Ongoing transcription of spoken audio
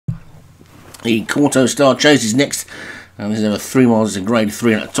The Kauto Star Chase is next. And this is over 3 miles. It's a grade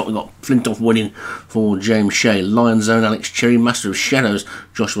 3. And at the top we've got Flintoff winning for James Shea. Lion Zone, Alex Cherry. Master of Shadows,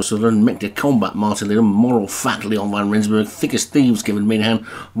 Joshua Sutherland. Mech to Combat, Martin Lidham. Moral Fat, Leon Van Rensburg. Thickest Thieves, Kevin Minahan.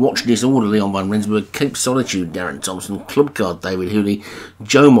 Watch Disorder, Leon Van Rensburg. Cape Solitude, Darren Thompson. Club Card, David Hooley.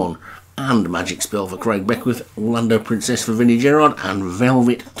 Jomon and Magic Spell for Craig Beckwith. Orlando Princess for Vinnie Gerard. And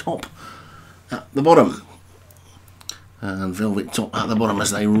Velvet Top at the bottom. And Velvet Top at the bottom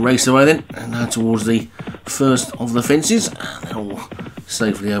as they race away then. And now towards the first of the fences. And they're all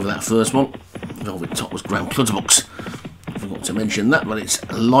safely over that first one. Velvet Top was Graham Clutterbox. I forgot to mention that, but it's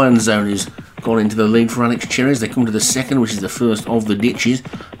Lion Zone who's gone into the lead for Alex Cherry. They come to the second, which is the first of the ditches.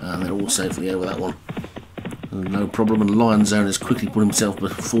 And they're all safely over that one. No problem, and Lion Zone has quickly put himself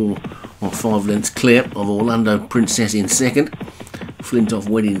 4 or 5 lengths clear of Orlando Princess in second. Flintoff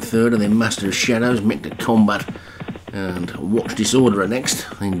Wedding third, and then Master of Shadows, Mech to Combat, and Watch Disorder are next.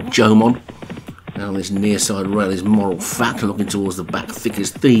 Then Jomon. Now this near side rail is Moral Fat, looking towards the back. Thick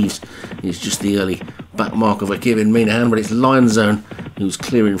as Thieves is just the early back marker for Kevin Minahan, but it's Lion Zone who's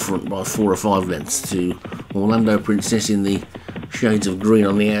clear in front by 4 or 5 lengths to Orlando Princess in the shades of green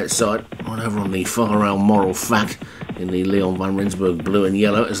on the outside. Right over on the far rail, Moral Fat in the Leon Van Rensburg blue and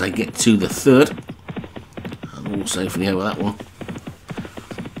yellow as they get to the third. And all safely over that one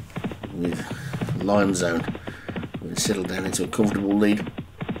with Lion Zone. Settled down into a comfortable lead.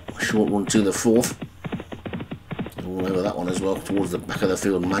 Short one to the fourth. All over that one as well towards the back of the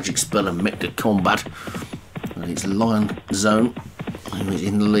field. Magic Spell and Mech to Combat. And it's Lion Zone who is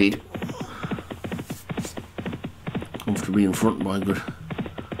in the lead. Comfortably in front by a good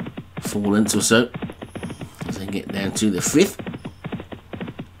 4 lengths or so as they get down to the fifth.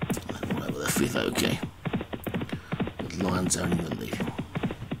 And all over the fifth, okay. With Lion Zone in the lead.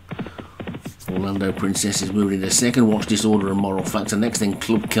 Orlando Princess is moving into second. Watch Disorder and Moral Factor next. Then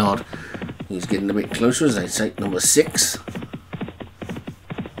Club Card is getting a bit closer as they take number 6.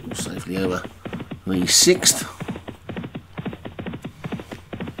 Safely over the 6th.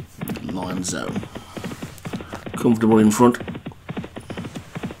 Lion Zone. Comfortable in front.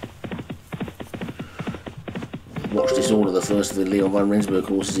 Watch Disorder, the first of the Leon Van Rensburg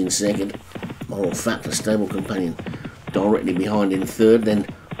horses, in second. Moral Factor, stable companion, directly behind in third. Then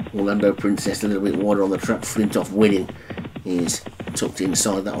Orlando Princess a little bit wider on the track. Flintoff Wedding is tucked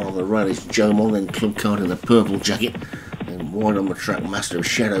inside that one on the rail. Is Jomon, then Club Card in the purple jacket. And wide on the track, Master of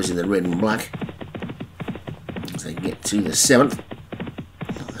Shadows in the red and black. As they get to the 7th.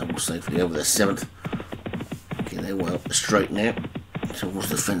 They're all safely over the 7th. Okay, they're well straight now. Towards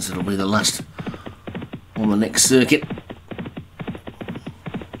the fence, it'll be the last on the next circuit.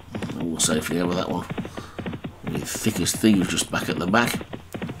 All safely over that one. With Thick as Thieves just back at the back.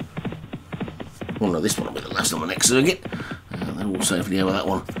 Well, no, this one will be the last on the next circuit. They're all safely over that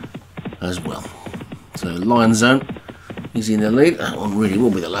one as well. So Lion Zone is in the lead. That one really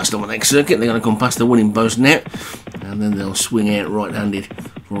will be the last on the next circuit. They're going to come past the winning post now. And then they'll swing out right-handed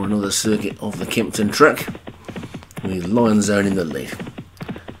for another circuit of the Kempton track. With Lion Zone in the lead.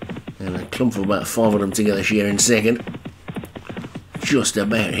 And a clump of about 5 of them together sharing second. Just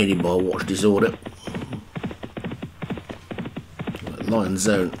about headed by Watch Disorder. But Lion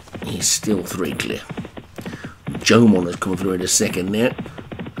Zone is still 3 clear. Jomon has come through into second now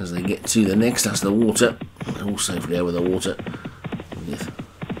as they get to the next. That's the water. They're all safely over the water with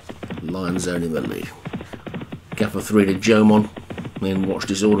Lion Zone in the lead. Gap of 3 to Jomon, then Watch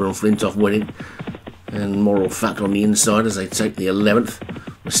Disorder and Flintoff Wedding, and Moral Fact on the inside as they take the 11th.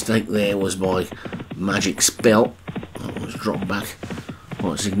 Mistake there was by Magic Spell. That was dropped back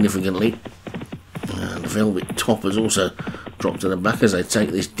quite significantly. And Velvet Top has also dropped to the back as they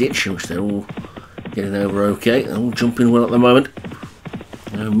take this ditch, which they're all getting over okay. They're all jumping well at the moment.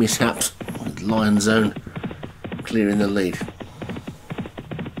 No mishaps. With Lion Zone clearing the lead.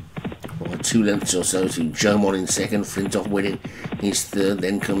 By 2 lengths or so to Jomon in second. Flintoff Wedding is third.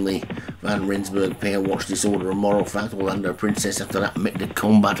 Then come the Van Rensburg pair. Watch Disorder and Moral Fact. Orlando Princess after that. Mech to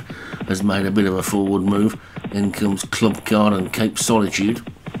Combat has made a bit of a forward move. Then comes Club Card and Cape Solitude.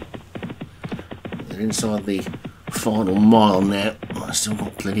 They're inside the final mile now. I've still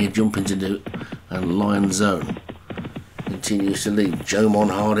got plenty of jumping to do. And Lion Zone continues to lead. Jomon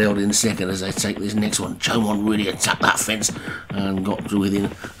hard held in second as they take this next one. Jomon really attacked that fence and got to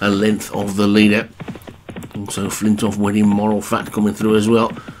within a length of the leader. Also Flintoff Wedding, Moral Fact coming through as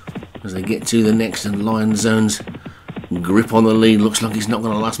well as they get to the next. And Lion Zone's grip on the lead looks like it's not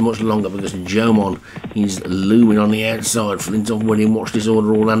going to last much longer because Jomon is looming on the outside. Flintoff Wedding, Watch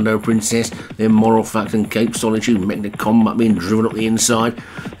Disorder, Orlando Princess, then Moral Fact and Cape Solitude. Mech to Combat being driven up the inside.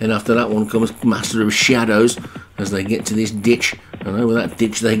 Then after that one comes Master of Shadows as they get to this ditch, and over that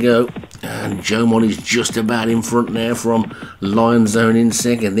ditch they go. And Joe Money's just about in front there from Lion Zone in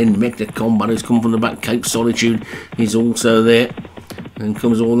second. Then Mecta Combat, who's come from the back. Cape Solitude is also there. Then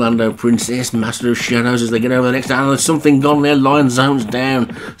comes Orlando Princess, Master of Shadows as they get over the next. And there's something gone there. Lion Zone's down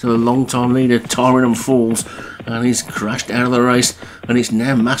to the long-time leader, Tyrant Falls. And he's crashed out of the race. And it's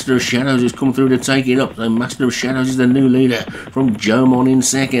now Master of Shadows who's come through to take it up. So Master of Shadows is the new leader from Jomon in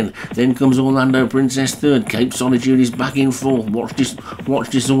second. Then comes Orlando Princess third. Cape Solitude is back in fourth. Watch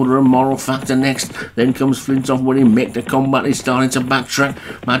Disorder and Moral Factor next. Then comes Flintoff winning. Mecta Combat is starting to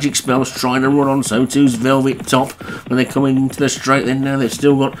backtrack. Magic Spell's trying to run on. So too's Velvet Top. When they're coming into the straight, then now they've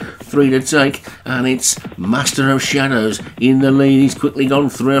still got 3 to take. And it's Master of Shadows in the lead. He's quickly gone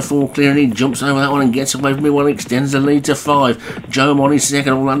 3 or 4 clear and he jumps over that one and gets away from me. Well, extends the lead to 5. Jomon is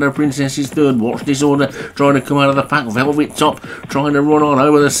second. Orlando Princess is third. Watch Disorder trying to come out of the pack. Velvet Top trying to run on.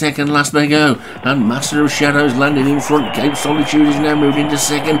 Over the second last they go. And Master of Shadows landed in front. Cape Solitude is now moved into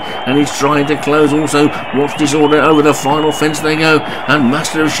second and he's trying to close. Also, Watch Disorder over the final fence they go. And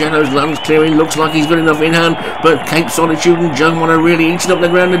Master of Shadows lands clear. He looks like he's got enough in hand. But Cape Solitude and Jomon are really eating up the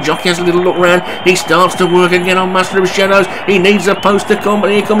ground. The jockey has a little look round. He starts to work again on Master of Shadows. He needs a post to come.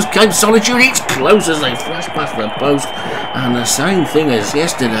 But here comes Cape Solitude. It's close as they flash past the post. And the same thing as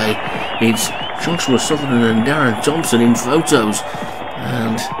yesterday, it's Joshua Sutherland and Darren Thompson in photos,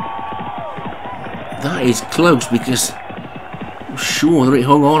 and that is close because I'm sure that it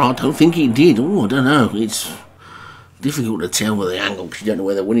hung on. I don't think it did. Oh, I don't know. It's difficult to tell with the angle because you don't know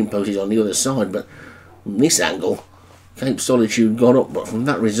where the winning post is on the other side, but from this angle Cape Solitude got up, but from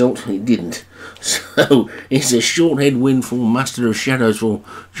that result it didn't. So it's a short head win for Master of Shadows for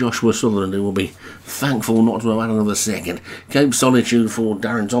Joshua Sutherland, who will be thankful not to have had another second. Cape Solitude for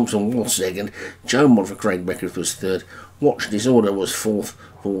Darren Thompson was second. Jomon for Craig Beckwith was third. Watch Disorder was fourth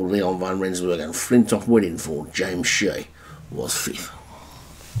for Leon Van Rensburg, and Flintoff winning for James Shea was fifth.